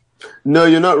 No,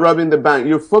 you're not robbing the bank.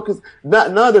 You focus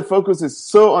now. The focus is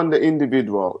so on the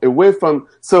individual, away from.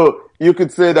 So you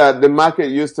could say that the market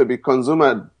used to be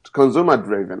consumer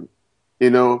driven,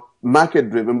 market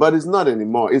driven, but it's not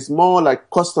anymore. It's more like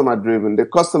customer driven. The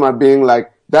customer being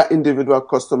like that individual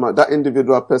customer, that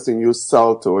individual person you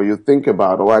sell to or you think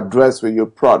about or address with your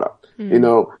product.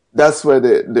 That's where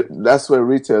that's where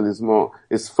retail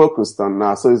is focused on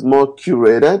now. So it's more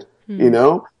curated,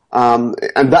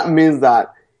 and that means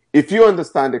that if you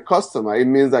understand the customer, it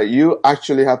means that you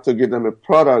actually have to give them a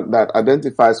product that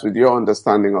identifies with your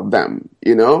understanding of them,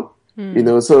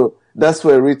 so that's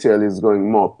where retail is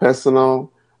going more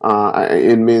personal.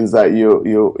 It means that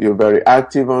you're very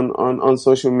active on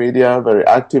social media, very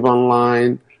active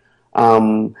online.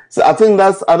 So I think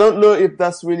I don't know if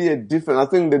that's really a difference. I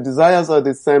think the desires are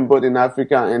the same both in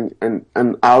Africa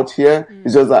and out here.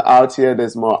 It's just that out here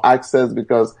there's more access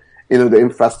because the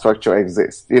infrastructure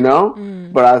exists,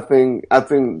 but I think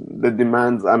the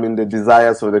demands, the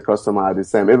desires of the customer are the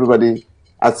same. Everybody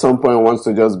at some point wants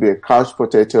to just be a couch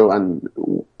potato and,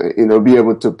 be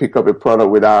able to pick up a product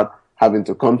without having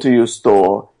to come to your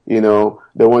store. They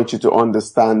want you to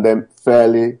understand them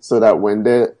fairly so that when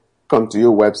they come to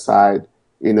your website,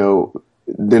 they know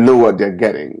what they're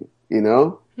getting,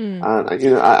 And,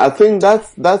 I think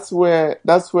that's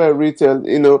where retail,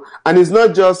 and it's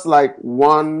not just like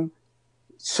one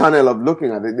channel of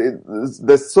looking at it.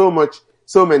 There's so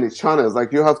many channels.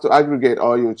 Like you have to aggregate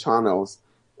all your channels,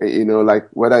 like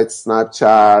whether it's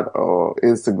Snapchat or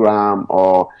Instagram,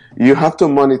 or you have to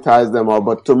monetize them all.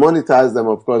 But to monetize them,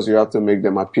 of course, you have to make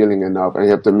them appealing enough and you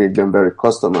have to make them very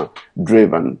customer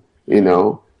driven,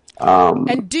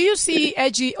 And do you see,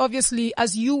 Edgy, obviously,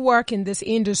 as you work in this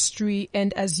industry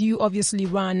and as you obviously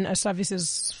run a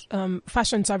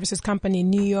fashion services company in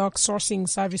New York, sourcing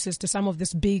services to some of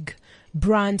these big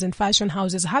brands and fashion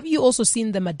houses, have you also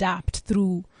seen them adapt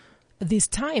through these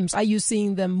times? Are you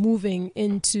seeing them moving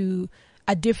into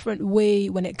a different way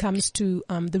when it comes to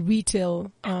the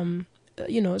retail,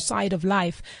 side of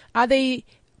life? Are they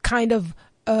kind of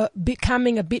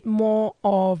becoming a bit more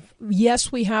of,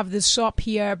 yes, we have this shop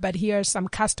here, but here's some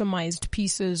customized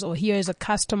pieces, or here's a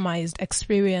customized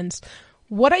experience?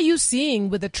 What are you seeing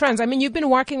with the trends? I mean, you've been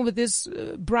working with these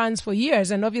brands for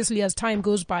years, and obviously as time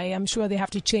goes by, I'm sure they have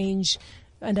to change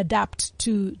and adapt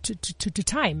to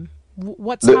time.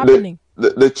 What's happening?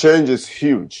 The change is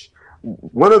huge.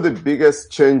 One of the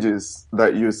biggest changes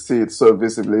that you see it so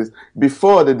visibly is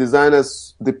before the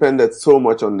designers depended so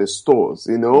much on the stores,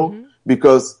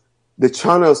 because the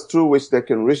channels through which they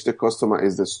can reach the customer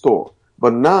is the store.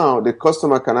 But now the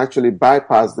customer can actually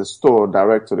bypass the store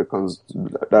direct to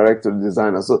the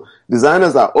designer. So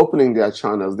designers are opening their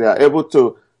channels. They are able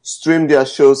to stream their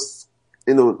shows,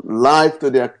 live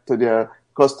to their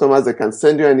customers. They can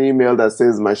send you an email that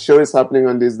says, my show is happening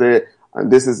on this day,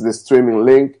 and this is the streaming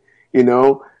link.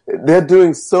 They're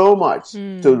doing so much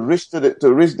to reach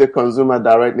the consumer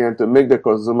directly and to make the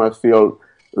consumer feel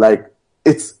like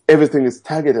everything is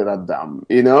targeted at them,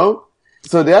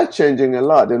 So they are changing a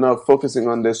lot. They're not focusing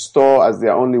on the store as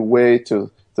their only way to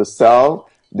sell.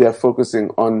 They are focusing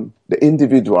on the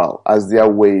individual as a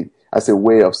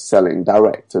way of selling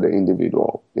direct to the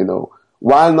individual,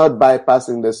 while not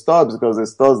bypassing the stores, because the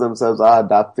stores themselves are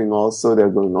adapting also. They're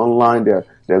going online.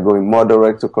 They're going more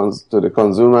direct to the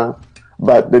consumer.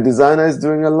 But the designer is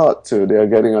doing a lot too. They are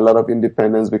getting a lot of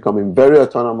independence, becoming very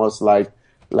autonomous, like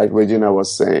Regina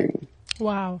was saying.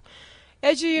 Wow.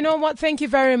 Edgy, you know what? Thank you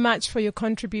very much for your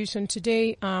contribution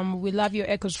today. We love your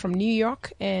echoes from New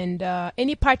York. And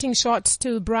any parting shots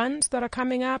to brands that are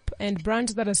coming up and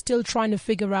brands that are still trying to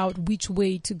figure out which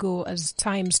way to go as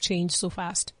times change so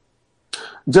fast?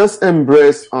 Just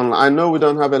embrace online. I know we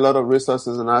don't have a lot of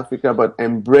resources in Africa, but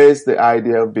embrace the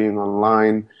idea of being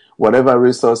online. Whatever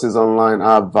resources online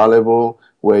are valuable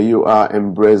where you are,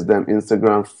 embrace them.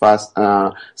 Instagram,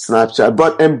 Snapchat,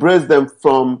 but embrace them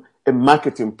from a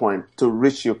marketing point to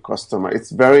reach your customer. It's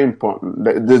very important.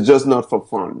 They're just not for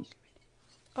fun.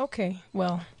 Okay.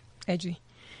 Well, Edgy,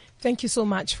 thank you so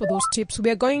much for those tips.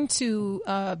 We are going to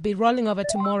be rolling over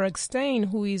to Morag Stein,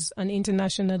 who is an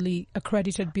internationally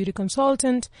accredited beauty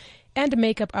consultant and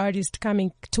makeup artist,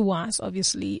 coming to us,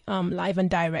 obviously, live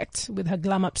and direct with her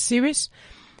Glam Up series.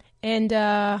 And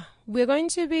we're going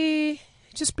to be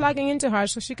just plugging into her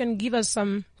so she can give us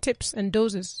some tips and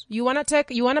doses. You want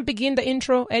to begin the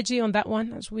intro, Edgy, on that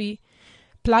one as we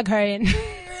plug her in?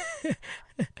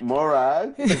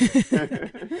 Morag.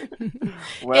 The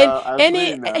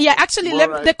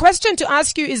question to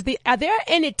ask you is: are there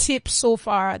any tips so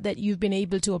far that you've been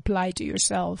able to apply to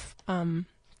yourself,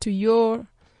 to your,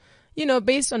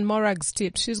 based on Morag's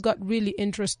tips? She's got really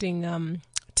interesting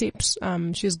tips.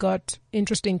 She's got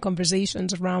interesting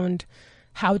conversations around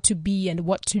how to be and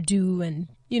what to do, and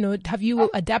have you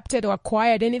adapted or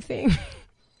acquired anything? Yeah,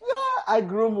 I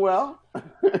groom well.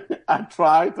 I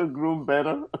try to groom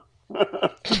better.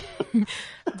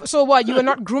 So what? You were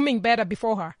not grooming better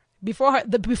before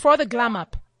the Glam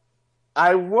Up?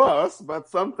 I was, but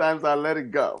sometimes I let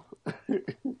it go.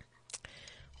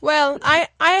 Well,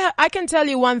 I can tell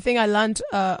you one thing I learned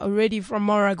already from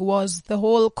Morag was the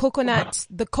whole coconut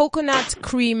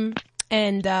cream,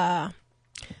 and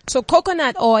so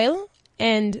coconut oil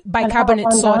and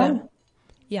bicarbonate soda.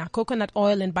 Yeah, coconut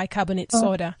oil and bicarbonate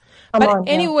soda. But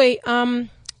anyway,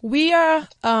 we are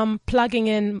plugging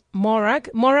in Morag.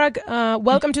 Morag,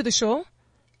 welcome to the show.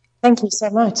 Thank you so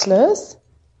much, Liz.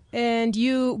 And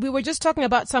we were just talking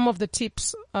about some of the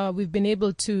tips we've been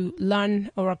able to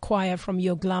learn or acquire from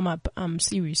your Glam Up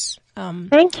series.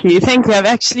 Thank you. I've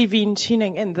actually been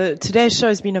tuning in. Today's show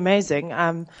has been amazing.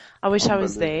 I wish I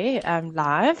was there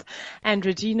live. And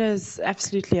Regina's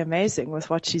absolutely amazing with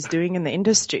what she's doing in the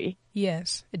industry.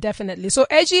 Yes, definitely. So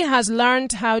Edgy has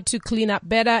learned how to clean up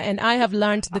better, and I have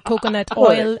learned the coconut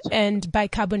oil and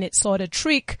bicarbonate soda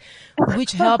trick,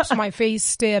 which helps my face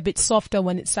stay a bit softer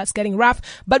when it starts getting rough.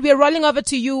 But we are rolling over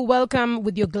to you. Welcome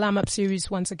with your Glam Up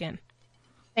series once again.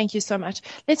 Thank you so much.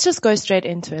 Let's just go straight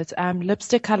into it.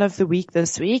 Lipstick color of the week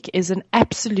this week is an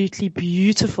absolutely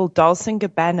beautiful Dolce &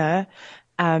 Gabbana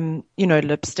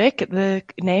lipstick. The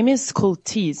name is called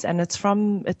Tease, and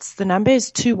the number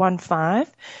is 215.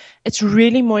 It's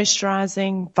really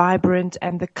moisturizing, vibrant,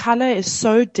 and the color is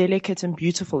so delicate and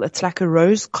beautiful. It's like a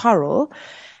rose coral.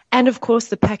 And of course,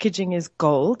 the packaging is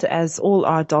gold, as all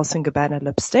our Dolce & Gabbana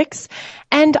lipsticks.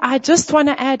 And I just want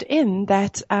to add in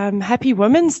that Happy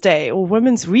Women's Day or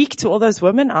Women's Week to all those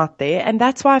women out there. And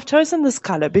that's why I've chosen this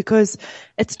color, because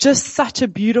it's just such a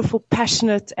beautiful,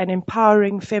 passionate, and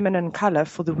empowering feminine color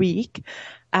for the week.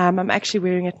 I'm actually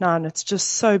wearing it now, and it's just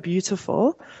so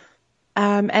beautiful.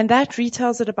 And that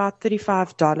retails at about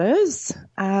 $35.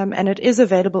 And it is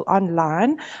available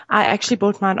online. I actually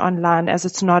bought mine online as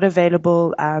it's not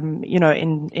available,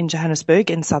 in Johannesburg,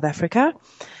 in South Africa.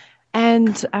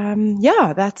 And,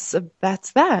 that's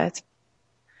that.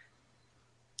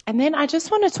 And then I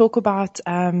just want to talk about,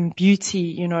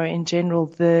 beauty, in general,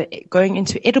 going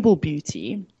into edible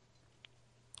beauty.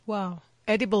 Wow.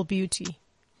 Edible beauty.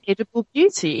 edible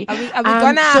beauty.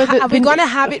 Are we gonna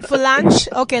have it for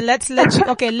lunch? Okay, let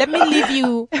me leave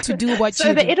you to do what you do.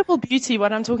 So the edible beauty,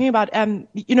 what I'm talking about,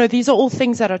 these are all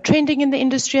things that are trending in the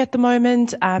industry at the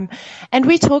moment. And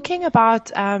we're talking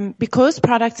about, because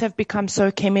products have become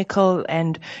so chemical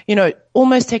and,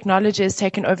 almost technology has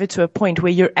taken over to a point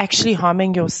where you're actually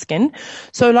harming your skin.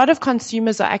 So a lot of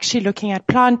consumers are actually looking at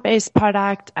plant-based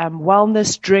product,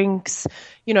 wellness drinks,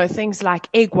 things like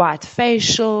egg white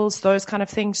facials, those kind of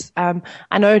things.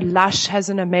 I know Lush has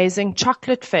an amazing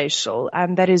chocolate facial,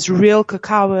 that is real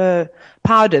cacao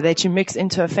powder that you mix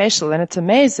into a facial, and it's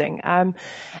amazing. And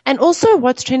also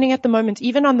what's trending at the moment,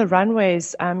 even on the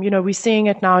runways, we're seeing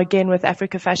it now again with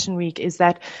Africa Fashion Week, is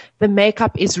that the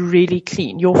makeup is really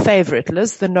clean. Your favorite,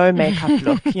 Liz, the no makeup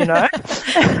look,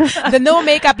 The no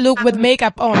makeup look with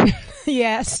makeup on.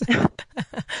 Yes.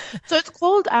 So it's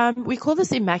called, we call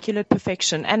this immaculate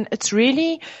perfection, and it's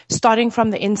really starting from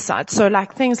the inside. So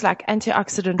like things like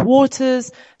antioxidant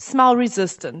waters, smell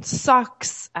resistant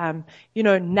socks,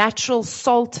 natural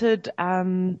salted,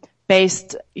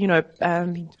 based,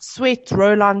 sweat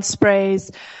roll-on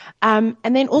sprays. And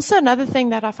then also another thing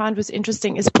that I found was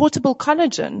interesting is portable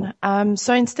collagen.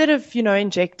 So instead of,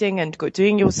 injecting and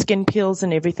doing your skin peels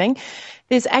and everything,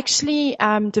 there's actually,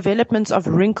 developments of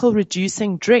wrinkle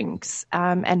reducing drinks,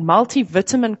 and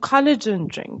multivitamin collagen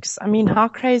drinks. I mean, how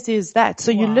crazy is that?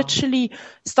 So You're literally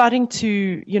starting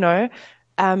to,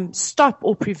 stop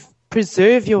or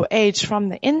preserve your age from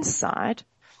the inside.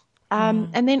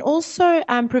 And then also,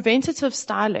 preventative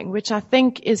styling, which I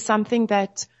think is something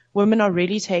that women are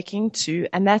really taking to,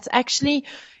 and that's actually,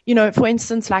 for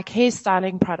instance, like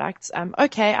hairstyling products.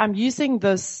 I'm using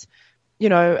this,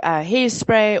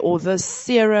 hairspray or this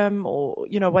serum or,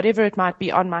 whatever it might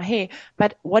be on my hair,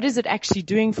 but what is it actually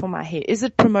doing for my hair? Is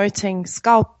it promoting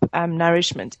scalp,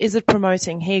 nourishment? Is it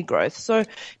promoting hair growth? So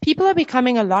people are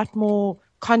becoming a lot more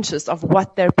conscious of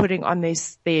what they're putting on their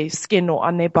skin or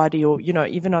on their body or,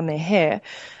 even on their hair.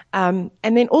 And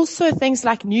then also things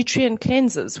like nutrient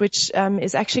cleansers, which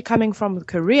is actually coming from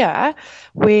Korea,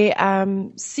 where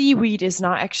seaweed is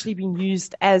now actually being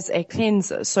used as a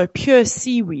cleanser. So pure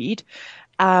seaweed,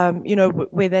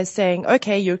 where they're saying,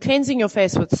 okay, you're cleansing your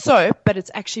face with soap, but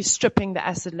it's actually stripping the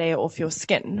acid layer off your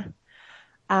skin.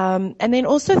 And then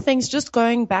also things, just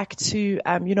going back to,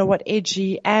 what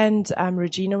Edgy and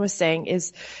Regina was saying,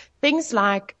 is things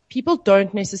like people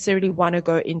don't necessarily want to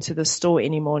go into the store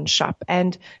anymore and shop.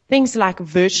 And things like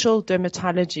virtual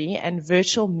dermatology and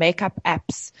virtual makeup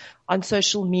apps on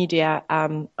social media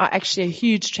are actually a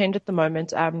huge trend at the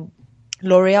moment.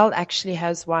 L'Oreal actually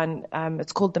has one,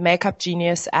 it's called the Makeup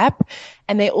Genius app.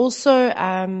 And they also,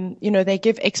 they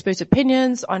give expert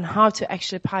opinions on how to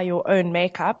actually apply your own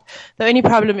makeup. The only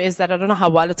problem is that I don't know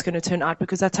how well it's going to turn out,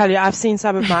 because I tell you, I've seen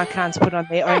some of my clients put on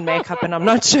their own makeup and I'm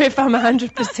not sure if I'm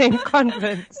 100%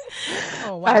 convinced.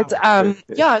 Oh, wow. But,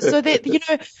 so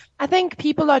that, I think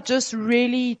people are just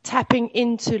really tapping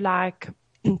into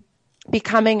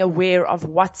becoming aware of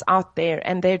what's out there,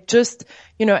 and they're just,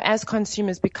 as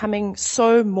consumers, becoming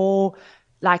so more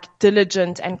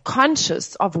diligent and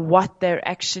conscious of what they're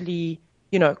actually,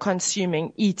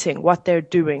 consuming, eating, what they're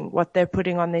doing, what they're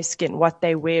putting on their skin, what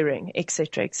they're wearing,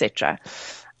 etc., etc.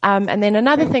 And then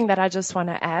another thing that I just want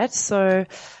to add, so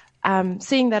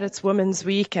seeing that it's Women's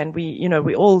Week and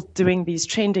we're all doing these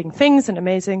trending things and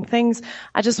amazing things,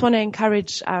 I just want to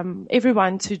encourage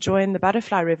everyone to join the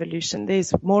Butterfly Revolution.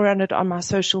 There's more on it on my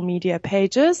social media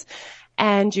pages,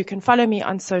 and you can follow me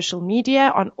on social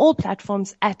media on all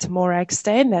platforms at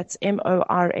Moragsteyn. That's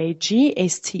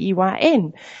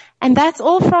MORAGSTEYN. And that's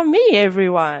all from me,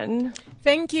 everyone.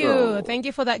 Thank you. Thank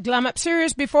you for that glam up.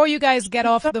 Serious, before you guys get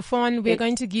off the phone, we're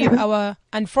going to give our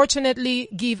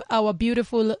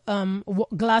beautiful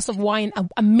glass of wine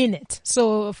a minute.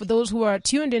 So for those who are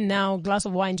tuned in now, glass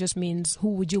of wine just means who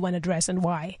would you want to address and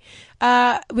why.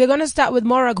 We're going to start with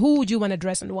Morag. Who would you want to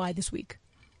address and why this week?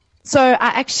 So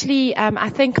I actually,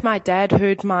 I think my dad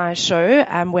heard my show,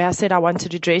 where I said I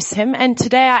wanted to dress him, and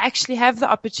today I actually have the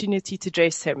opportunity to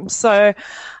dress him. So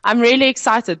I'm really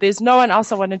excited. There's no one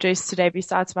else I want to dress today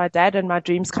besides my dad, and my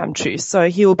dreams come true. So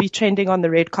he will be trending on the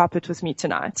red carpet with me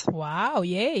tonight. Wow.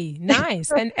 Yay.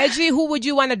 Nice. And Edgy, who would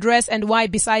you want to dress and why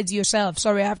besides yourself?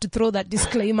 Sorry, I have to throw that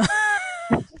disclaimer.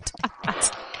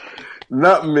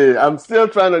 Not me. I'm still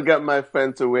trying to get my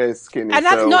friend to wear skinny. And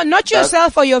that's not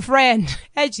yourself or your friend,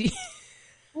 Edgy.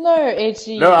 No,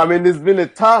 Edgy. No, I mean, it's been a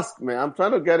task, man. I'm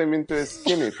trying to get him into a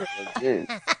skinny for the jeans.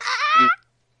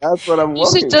 That's what I'm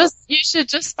working on. You should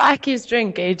just spike his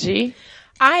drink, Edgy.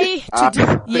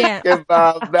 Yeah.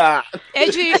 About that.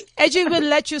 Edgy will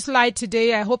let you slide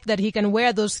today. I hope that he can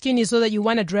wear those skinny so that you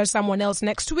want to dress someone else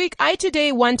next week. I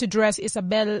today want to dress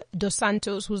Isabel dos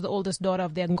Santos, who's the oldest daughter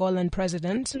of the Angolan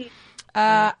president.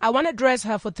 I want to dress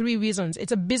her for 3 reasons.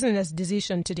 It's a business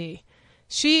decision today.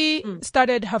 She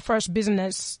started her first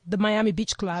business, the Miami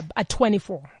Beach Club, at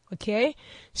 24. Okay.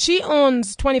 She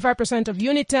owns 25% of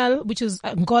Unitel, which is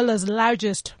Angola's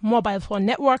largest mobile phone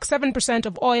network, 7%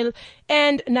 of oil,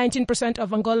 and 19%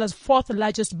 of Angola's 4th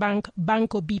largest bank,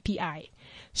 Banco BPI.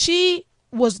 She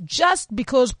was just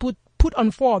because put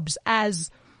on Forbes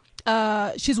as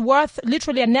she's worth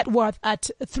literally a net worth at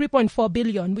 3.4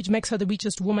 billion, which makes her the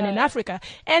richest woman in Africa.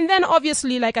 And then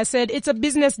obviously, like I said, it's a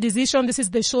business decision. This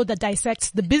is the show that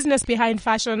dissects the business behind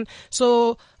fashion.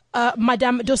 So,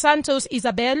 Madame Dos Santos,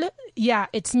 Isabel, yeah,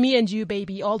 it's me and you,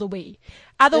 baby, all the way.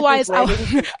 Otherwise,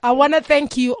 I want to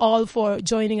thank you all for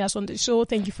joining us on the show.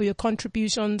 Thank you for your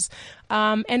contributions.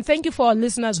 And thank you for our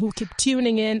listeners who keep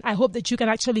tuning in. I hope that you can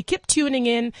actually keep tuning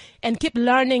in and keep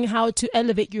learning how to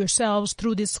elevate yourselves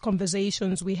through these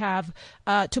conversations we have,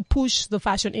 to push the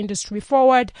fashion industry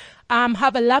forward.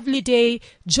 Have a lovely day.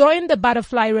 Join the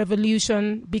Butterfly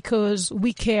Revolution because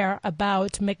we care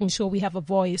about making sure we have a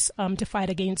voice, to fight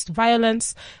against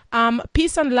violence.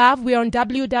 Peace and love. We're on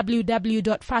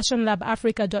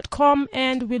www.fashionlabafrica.com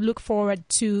and we look forward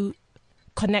to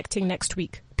connecting next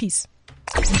week. Peace.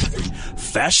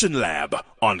 Fashion Lab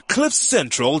on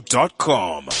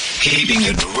CliffCentral.com. Keeping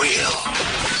it real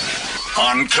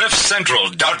on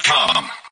CliffCentral.com.